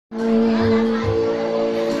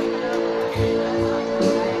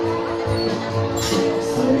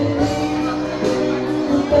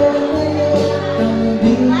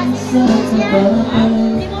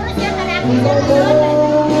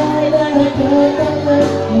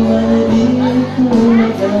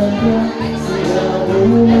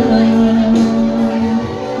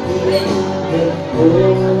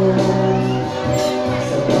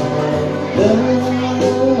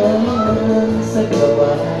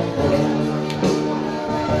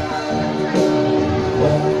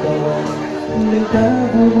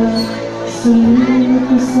nagtago na sulit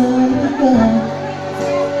ko sana ka.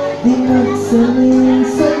 Di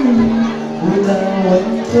magsaling-saling ulawan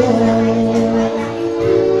ko.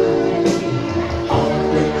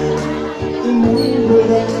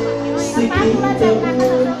 Umulan sa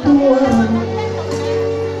kitang-tuwan,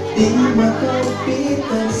 di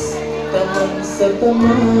makapitas tamang sa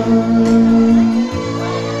tamang.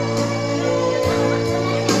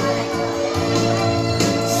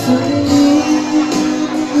 Sa'yo'y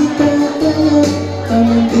itatala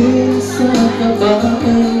tamang din sa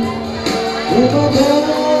kabahan.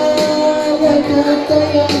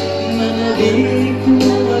 Nagkataya na nabig ko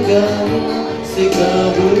magana si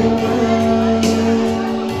kabuhay.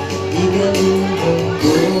 Igalingan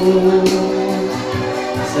ko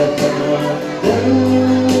sa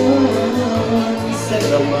kamadaman, sa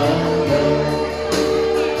kamadan.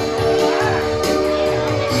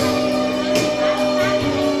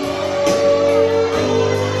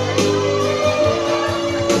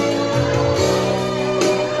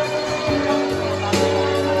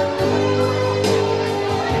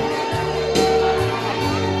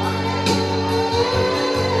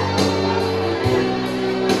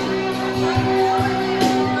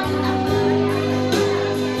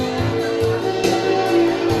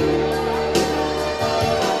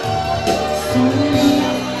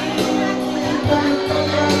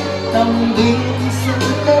 Tambing sa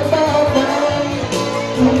kababan,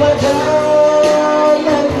 umadalang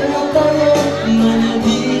kataya,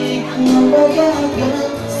 manabik kumagaga,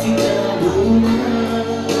 sinabunan.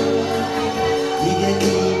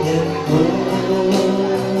 Igalingan ko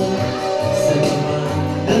sa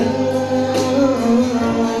kamandan,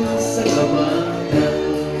 sa kamandan,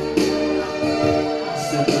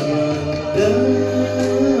 sa kamandan.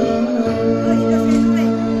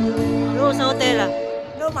 Sa hotel ah.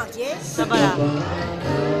 Sa pala.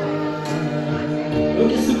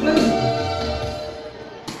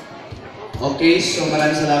 Okay, so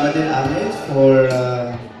maraming salamat din Ahmed for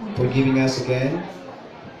giving us again.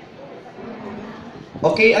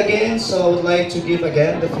 Okay, again, so I would like to give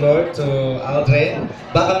again the floor to Aldrin.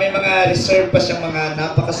 Baka may mga reserve pa siyang mga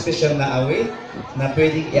napaka-special na awit na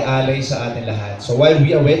pwedeng i-alay sa atin lahat. So while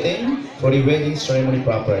we are waiting for the wedding ceremony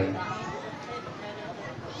proper.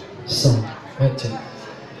 Song,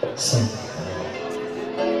 song.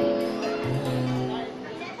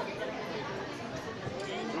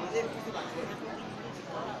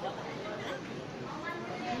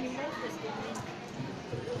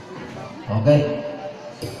 Okay.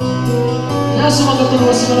 Yan, sumagatulong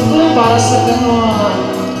sa mga tulong para sa gano'n.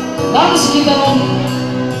 Dahil sa kita nun.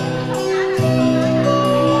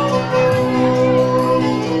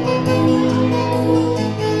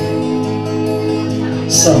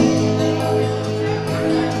 Song.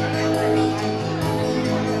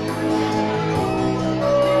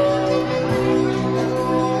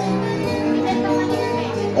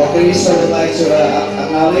 Okay, so I'd like to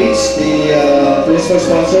acknowledge the principal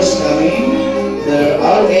sponsors coming. There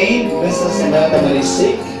are Mrs. Senata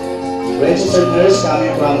Malisik, registered nurse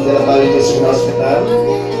coming from the Valley District Hospital,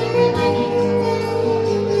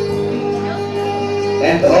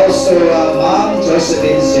 and also Mom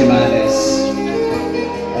Josephine Jimenez,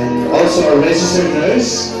 and also a registered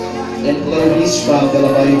nurse, employees from the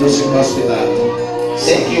Valley District Hospital.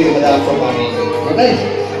 Thank you, Madam, for coming. Okay.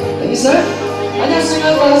 Thank you, sir. Hanya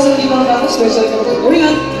sungai para sa di mga tao special ko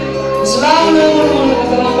kuringan. Selalu mga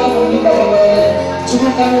nakatalamba kung di ba cuma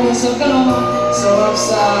kami masalkan sebab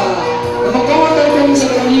sa kapag tayo sa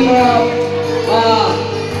kanila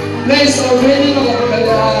place already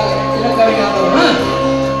magkakaganda ilang kami nato ha.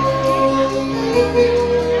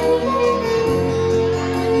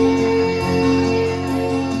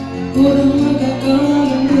 Kurang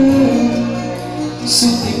magkakaganda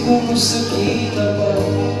suti ko sakit ba.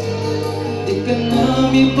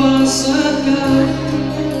 Kami pasakan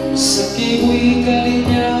sa kibu'y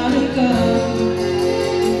kalinyaan ka,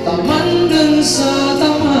 taman dan sa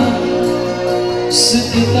taman sa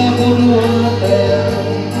kita buruatan.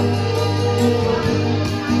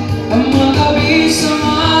 Ang mga bisa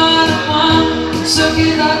man sa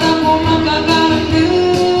kita tamo makakarandan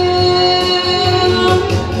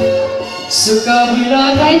sa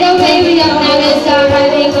kabilang. By the way, we acknowledge the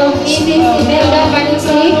arrival of Mrs. Imelda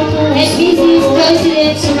Barnsley and Mrs.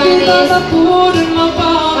 President Jimenez, our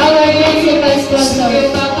principal sponsor.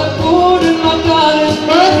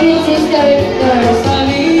 Both registered nurse,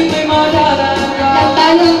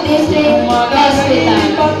 Tagalog District Hospital.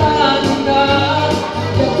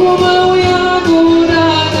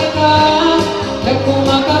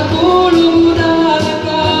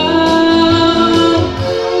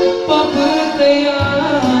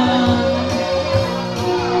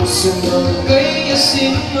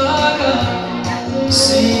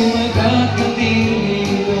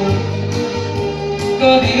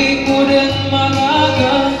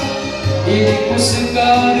 Hindi ko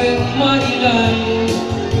sigarin mailan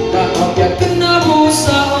Nakapyak ka na mo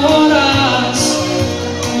sa oras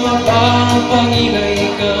Mapapangilay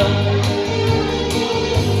ka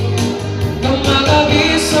Nang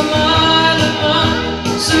magabi sa malaman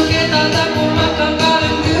Sakit at ako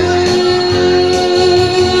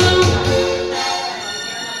makakalanggam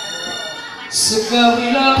Sa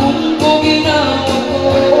kabilang ko ginawa ko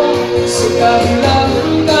Sa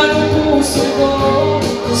kabilang kanong puso ko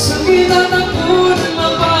Sakit at ako na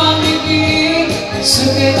mapamigil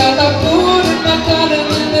Sakit at ako na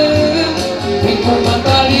makalanggam Di ko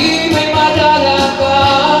matali may madala ka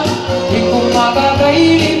Di ko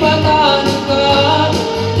makakailipatan ka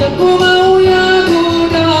Di ko mauyag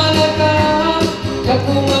udala ka Di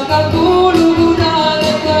ko makatulog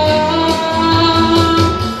udala ka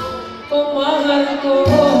Pamahal ko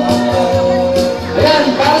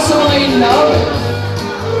Ayan, para sa mga in love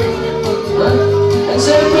At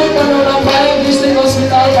siyempre, kano lang ba yung District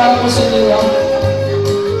Hospital para po sa inyo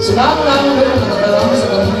Salamat namin kayo nakatalaman sa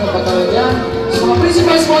kanila ng patalagyan sa mga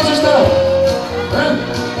principal sponsors na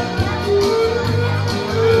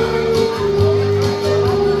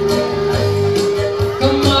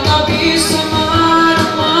Kamagabi sa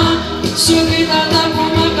malaman Sakit at ako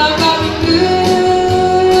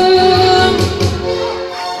makakalanggam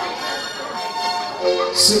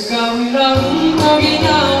Sa kabilang ko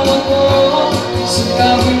ginawa ko Sa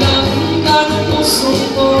kabilang kanong puso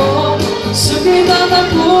ko Sakit at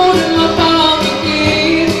ako na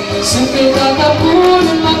mapamigil Sakit at ako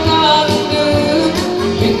na makalanggam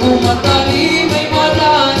Di ko matali may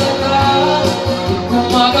madala ka Di ko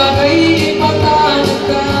makakailipatan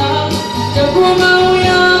ka Di ko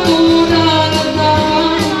mauyag udala ka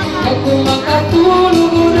Di ko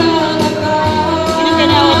makatulog udala ka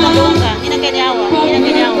Inang kinawa.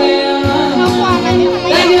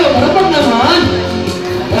 Thank you! Marapag naman!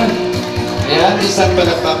 Ayan, isang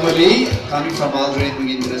family coming from Aldrin,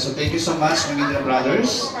 Magindra. So thank you so much, Magindra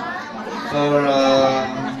brothers, for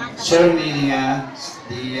sharing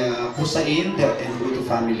the Kusain and Utto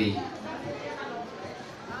family.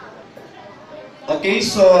 Okay,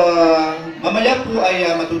 so mamaya po ay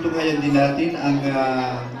matutunghayan din natin ang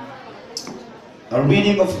our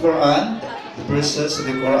reading of Quran, the verses of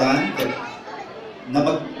the Quran na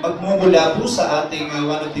magmumula po sa ating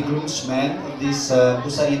one of the groomsmen of this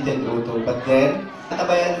Kusain and Utto. But then,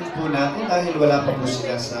 natabayan po natin dahil wala pa po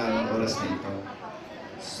sila sa oras na ito.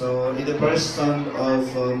 So, in the person of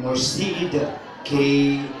Morsid K.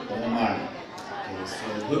 Omar. Okay, so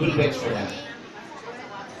we will wait for that.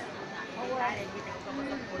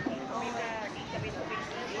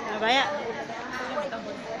 Mabaya.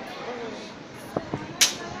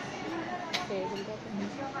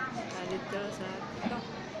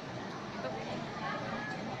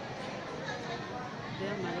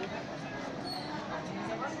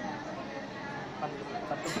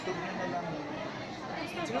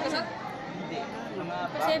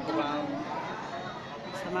 Kasi ito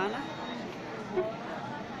sama na.